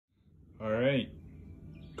All right,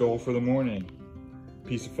 goal for the morning.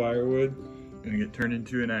 Piece of firewood, gonna get turned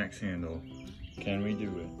into an axe handle. Can we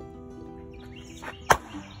do it?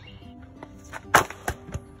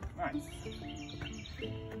 Nice.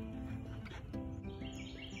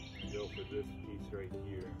 Go for this piece right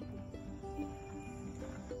here.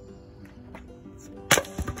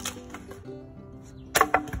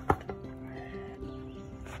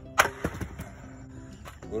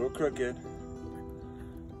 A little crooked,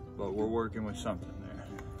 but we're working with something there.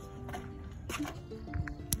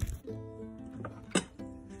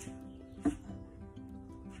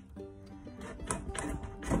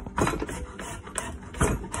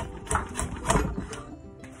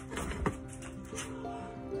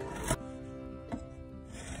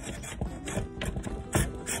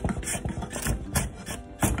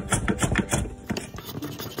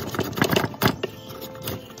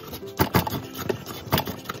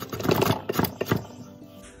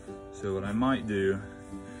 So what I might do,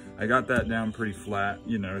 I got that down pretty flat.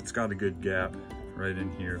 You know, it's got a good gap right in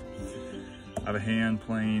here. I have a hand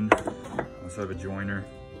plane, I also have a joiner.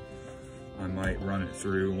 I might run it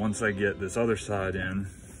through once I get this other side in,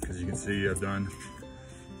 because you can see I've done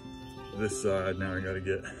this side. Now I gotta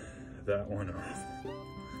get that one off.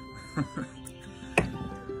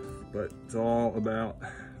 But it's all about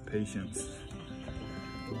patience.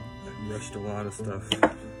 I rushed a lot of stuff.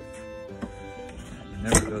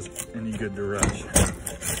 Never does any good to rush.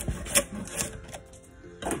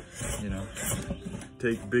 You know,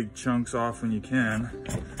 take big chunks off when you can,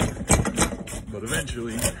 but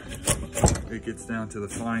eventually it gets down to the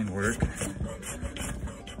fine work.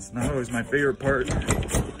 It's not always my favorite part.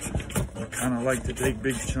 I kind of like to take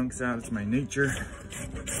big chunks out. It's my nature,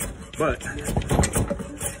 but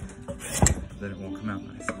then it won't come out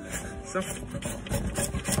nice. So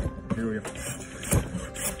here we go.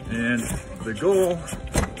 And the goal,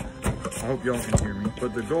 I hope y'all can hear me,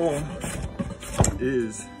 but the goal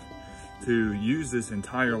is to use this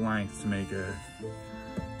entire length to make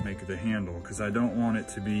the handle, because I don't want it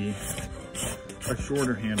to be a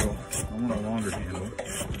shorter handle. I want a longer handle.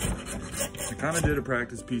 I kind of did a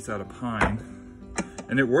practice piece out of pine,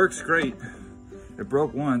 and it works great. It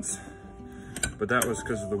broke once, but that was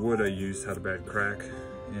because of the wood I used had a bad crack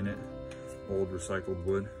in it, old recycled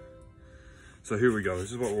wood. So here we go,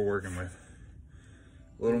 this is what we're working with.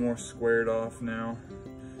 A little more squared off now.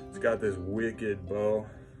 It's got this wicked bow,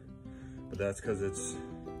 but that's because it's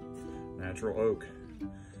natural oak.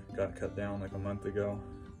 Got cut down like a month ago.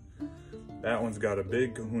 That one's got a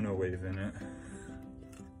big kahuna wave in it.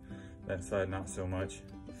 That side not so much.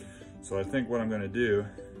 So I think what I'm gonna do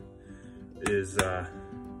is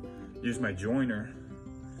use my joiner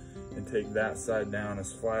and take that side down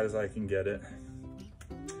as flat as I can get it.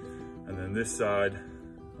 And then this side,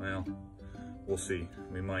 well, we'll see.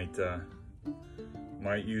 We might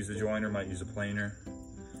use the joiner, might use a planer.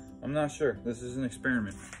 I'm not sure. This is an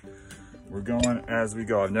experiment. We're going as we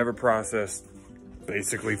go. I've never processed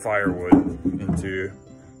basically firewood into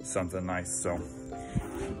something nice. So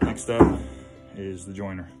next up is the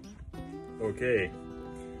joiner. Okay,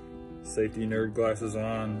 safety nerd glasses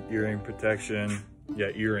on, earring protection. Yeah,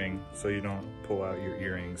 earring, so you don't pull out your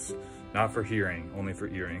earrings. Not for hearing, only for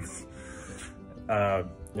earrings.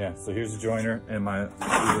 Yeah, so here's the joiner, and my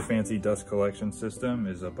super fancy dust collection system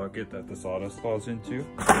is a bucket that the sawdust falls into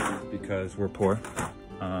because we're poor.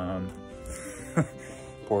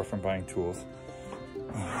 Poor from buying tools.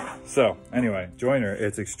 So anyway, joiner,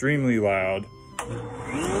 it's extremely loud. Definitely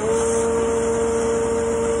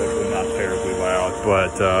not terribly loud,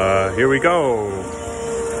 but here we go.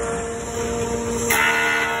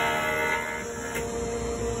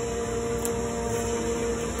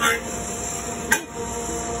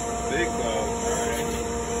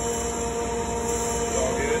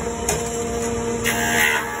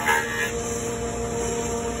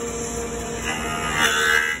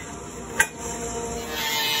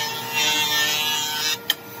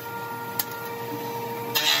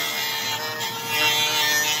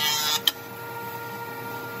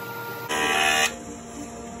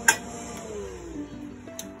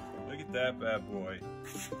 That bad boy.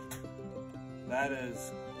 That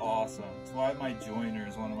is awesome. That's why my joiner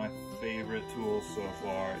is one of my favorite tools so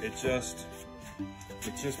far. It just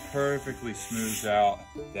perfectly smooths out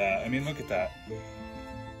that. I mean, look at that.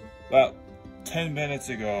 About 10 minutes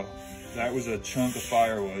ago, that was a chunk of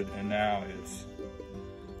firewood, and now it's,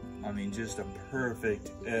 I mean, just a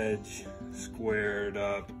perfect edge, squared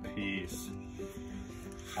up piece.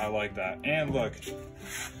 I like that. And look,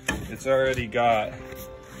 it's already got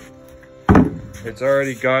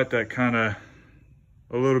that kind of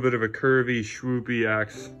a little bit of a curvy, swoopy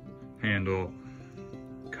axe handle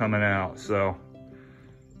coming out. So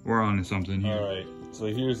we're on to something here. All right, so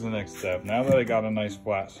here's the next step. Now that I got a nice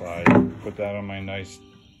flat side, put that on my nice,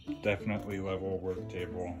 definitely level work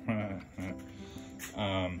table.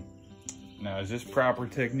 Now, is this proper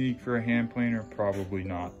technique for a hand planer? Probably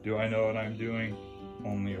not. Do I know what I'm doing?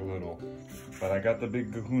 Only a little. But I got the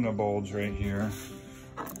big kahuna bulge right here.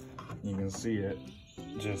 You can see it.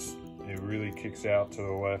 It really kicks out to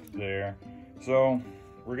the left there. So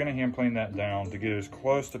we're gonna hand plane that down to get as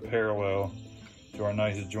close to parallel to our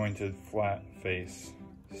nice jointed flat face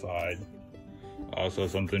side. Also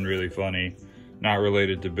something really funny, not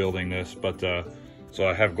related to building this, but so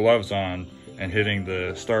I have gloves on, and hitting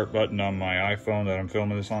the start button on my iPhone that I'm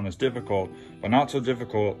filming this on is difficult, but not so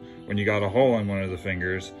difficult when you got a hole in one of the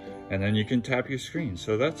fingers, and then you can tap your screen,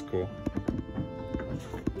 so that's cool.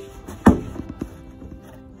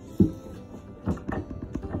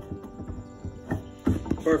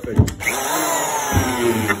 Perfect.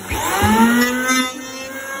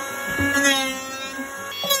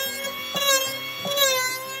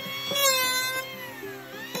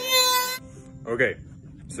 Okay,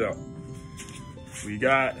 so we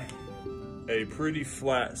got a pretty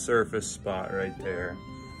flat surface spot right there,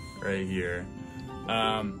 right here.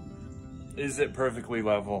 Is it perfectly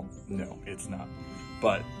level? No, it's not.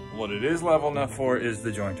 But what it is level enough for is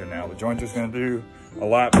the jointer now. The jointer's gonna do a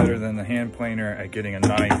lot better than the hand planer at getting a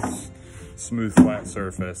nice, smooth, flat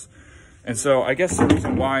surface. And so I guess the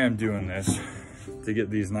reason why I'm doing this, to get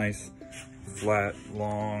these nice, flat,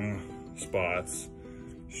 long spots,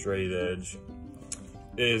 straight edge,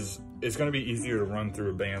 is it's going to be easier to run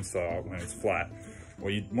through a bandsaw when it's flat.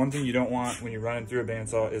 Well, one thing you don't want when you're running through a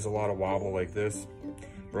bandsaw is a lot of wobble like this.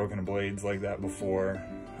 Broken blades like that before.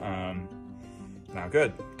 Not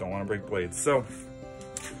good. Don't want to break blades. So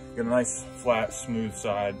get a nice flat smooth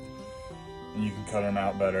side and you can cut them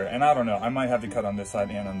out better. And I don't know, I might have to cut on this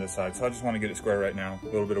side and on this side, so I just want to get it square right now. A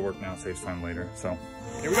little bit of work now saves time later. So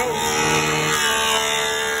here we go.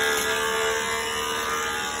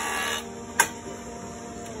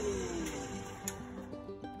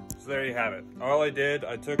 So there you have it. All I did,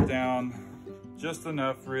 I took down just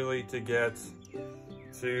enough really to get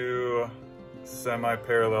to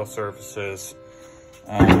semi-parallel surfaces.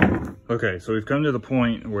 Okay, so we've come to the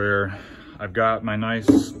point where I've got my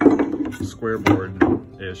nice square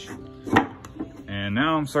board-ish, and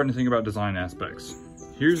now I'm starting to think about design aspects.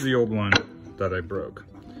 Here's the old one that I broke.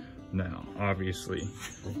 Now, obviously,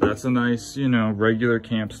 that's a nice, you know, regular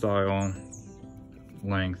camp style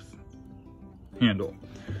length handle.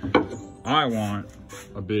 I want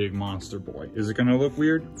a big monster boy. Is it gonna look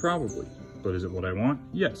weird? Probably. But is it what I want?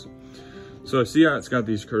 Yes. So see how it's got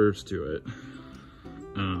these curves to it,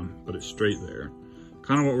 but it's straight there.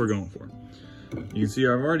 Kind of what we're going for. You can see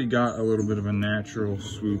I've already got a little bit of a natural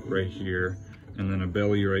swoop right here, and then a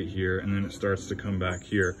belly right here, and then it starts to come back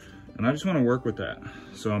here. And I just want to work with that.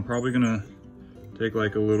 So I'm probably gonna take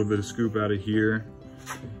like a little bit of scoop out of here,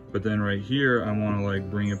 but then right here, I want to like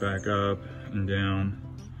bring it back up and down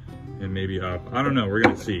and maybe up. I don't know, we're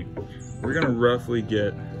gonna see. We're gonna roughly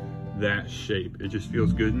get that shape. It just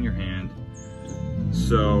feels good in your hand.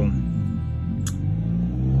 So,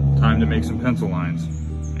 time to make some pencil lines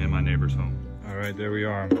in my neighbor's home. All right, there we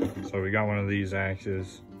are. So we got one of these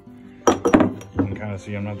axes. You can kind of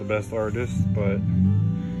see I'm not the best artist, but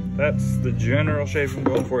that's the general shape I'm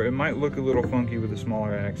going for. It might look a little funky with a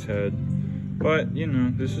smaller axe head, but you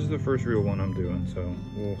know, this is the first real one I'm doing, so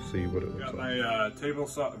we'll see what it looks like. Got my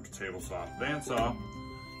bandsaw,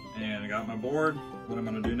 and I got my board. What I'm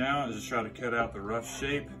gonna do now is just try to cut out the rough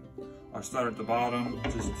shape. I'll start at the bottom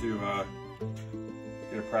just to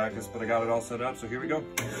get a practice, but I got it all set up, so here we go.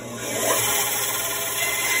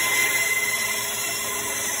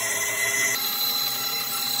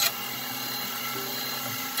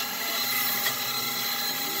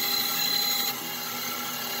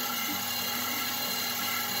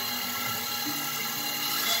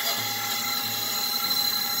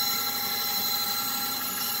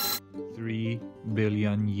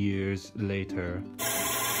 Billion years later. So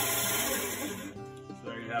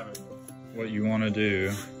there you have it. What you want to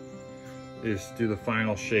do is do the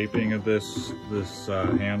final shaping of this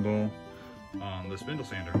handle on the spindle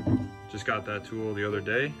sander. Just got that tool the other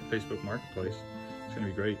day, Facebook Marketplace. It's gonna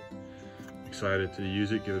be great. Excited to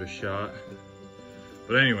use it, give it a shot.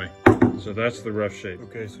 But anyway, so that's the rough shape.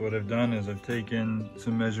 Okay, so what I've done is I've taken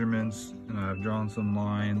some measurements and I've drawn some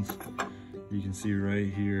lines. You can see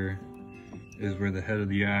right here is where the head of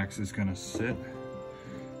the axe is gonna sit.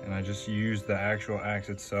 And I just used the actual axe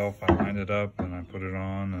itself. I lined it up and I put it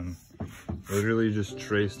on and literally just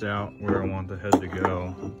traced out where I want the head to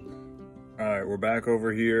go. All right, we're back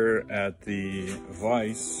over here at the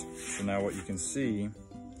vise. So now what you can see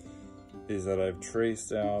is that I've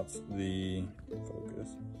traced out the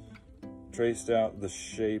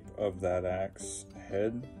shape of that axe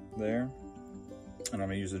head there. And I'm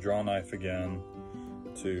gonna use the draw knife again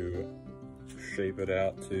to shape it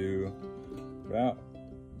out to about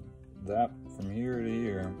that from here to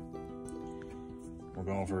here. We're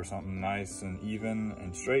going for something nice and even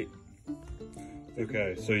and straight.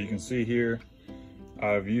 Okay, so you can see here,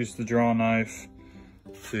 I've used the draw knife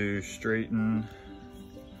to straighten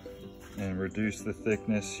and reduce the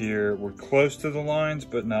thickness here. We're close to the lines,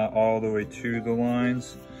 but not all the way to the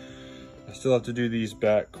lines. I still have to do these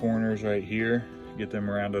back corners right here, get them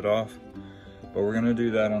rounded off. But we're gonna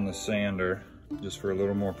do that on the sander, just for a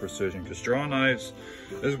little more precision, because draw knives,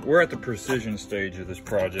 we're at the precision stage of this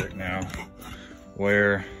project now,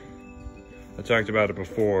 where I talked about it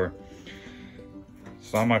before.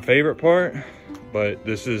 It's not my favorite part, but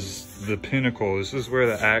this is the pinnacle. This is where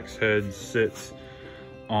the axe head sits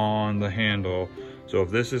on the handle. So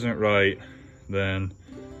if this isn't right, then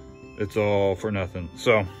it's all for nothing.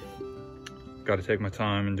 So, got to take my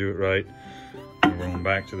time and do it right. And we're going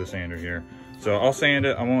back to the sander here. So I'll sand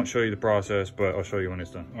it. I won't show you the process, but I'll show you when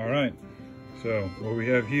it's done. All right, so what we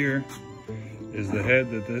have here is the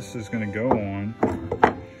head that this is gonna go on.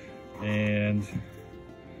 And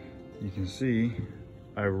you can see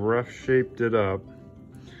I rough shaped it up.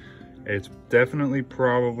 It's definitely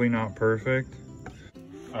probably not perfect.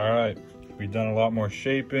 All right, we've done a lot more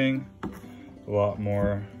shaping, a lot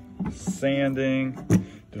more sanding,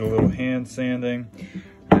 did a little hand sanding.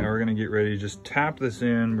 Now we're gonna get ready to just tap this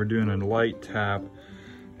in. We're doing a light tap.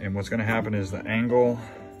 And what's gonna happen is the angle,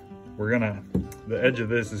 the edge of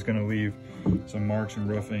this is gonna leave some marks and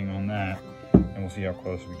roughing on that. And we'll see how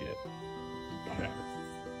close we get. Okay.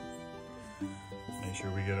 Make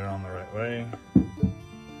sure we get it on the right way.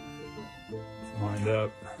 It's lined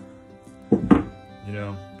up. You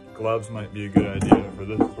know, gloves might be a good idea for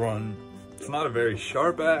this one. It's not a very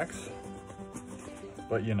sharp axe,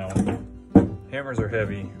 but you know, hammers are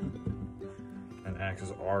heavy and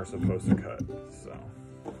axes are supposed to cut, so.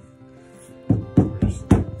 We're just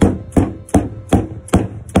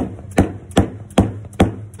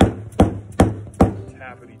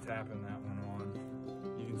tappity tapping that one on.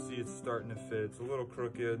 You can see it's starting to fit. It's a little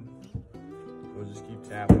crooked. We'll just keep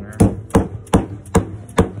tapping her.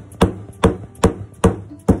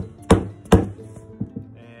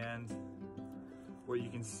 What you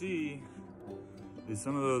can see is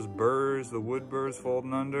some of those burrs, the wood burrs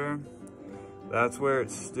folding under, that's where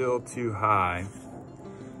it's still too high.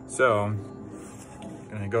 So I'm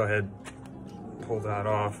gonna go ahead, pull that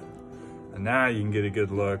off, and now you can get a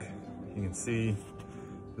good look. You can see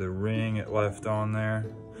the ring it left on there.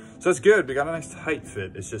 So it's good, we got a nice tight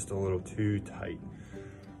fit. It's just a little too tight.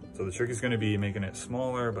 So the trick is gonna be making it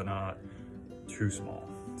smaller, but not too small.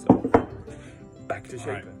 So back to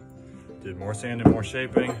shaping. Did more sanding, more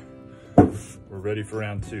shaping. We're ready for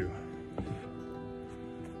round 2.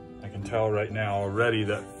 I can tell right now already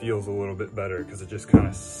that feels a little bit better because it just kind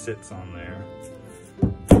of sits on there.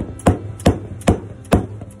 Sometimes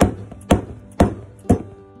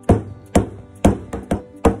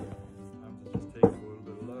it just takes a little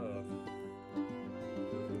bit of love.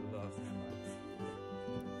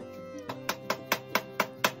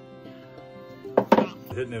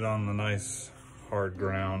 Hitting it on the nice hard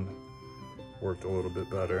ground worked a little bit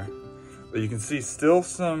better, but you can see still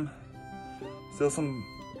some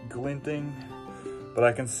glinting, but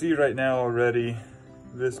I can see right now already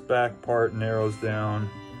this back part narrows down.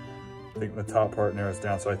 I think the top part narrows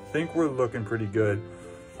down, so I think we're looking pretty good.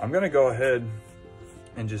 I'm gonna go ahead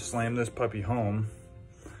and just slam this puppy home,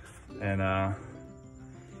 and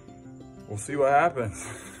we'll see what happens.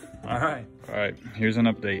 All right, here's an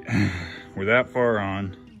update. We're that far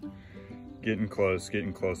on. Getting close.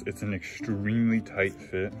 It's an extremely tight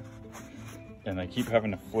fit. And I keep having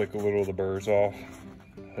to flick a little of the burrs off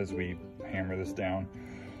as we hammer this down.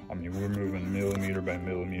 I mean, we're moving millimeter by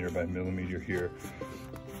millimeter by millimeter here.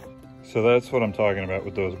 So that's what I'm talking about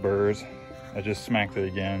with those burrs. I just smacked it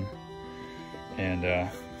again. And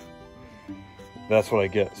that's what I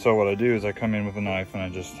get. So what I do is I come in with a knife and I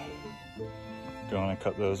just go and I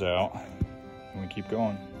cut those out. And we keep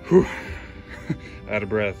going. Whew. Out of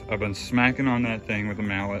breath. I've been smacking on that thing with a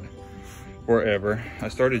mallet forever. I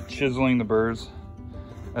started chiseling the burrs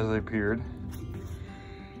as they appeared.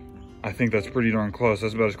 I think that's pretty darn close.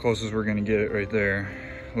 That's about as close as we're gonna get it right there.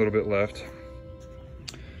 A little bit left.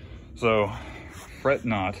 So, fret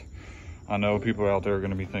not. I know people out there are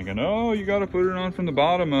gonna be thinking, oh, you gotta put it on from the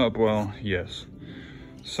bottom up. Well, yes,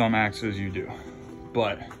 some axes you do.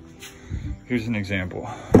 But here's an example.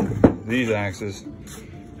 These axes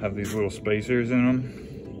have these little spacers in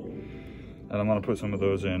them, and I'm gonna put some of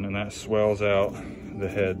those in, and that swells out the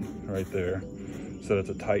head right there, so it's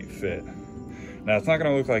a tight fit. Now it's not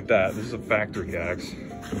gonna look like that. This is a factory axe.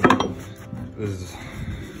 This is,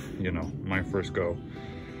 you know, my first go.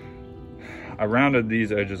 I rounded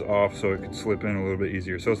these edges off so it could slip in a little bit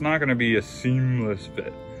easier. So it's not gonna be a seamless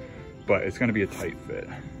fit, but it's gonna be a tight fit.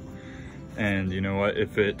 And you know what,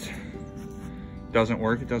 if it doesn't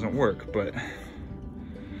work, it doesn't work. But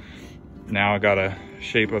now I gotta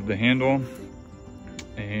shape up the handle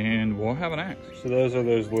and we'll have an axe. So those are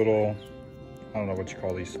those little, I don't know what you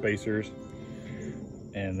call these, spacers.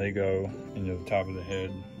 And they go into the top of the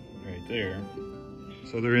head right there.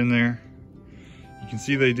 So they're in there. You can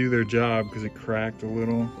see they do their job because it cracked a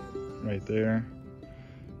little right there.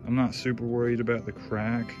 I'm not super worried about the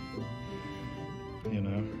crack. You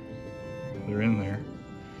know, they're in there.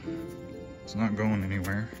 It's not going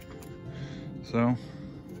anywhere. So,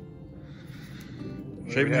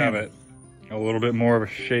 shape and have it. A little bit more of a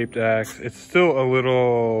shaped axe. It's still a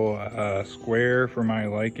little square for my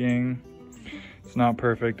liking. It's not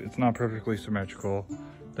perfect. It's not perfectly symmetrical.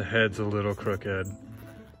 The head's a little crooked,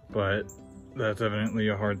 but that's evidently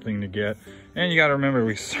a hard thing to get. And you gotta remember,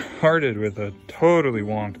 we started with a totally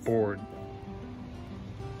wonked board.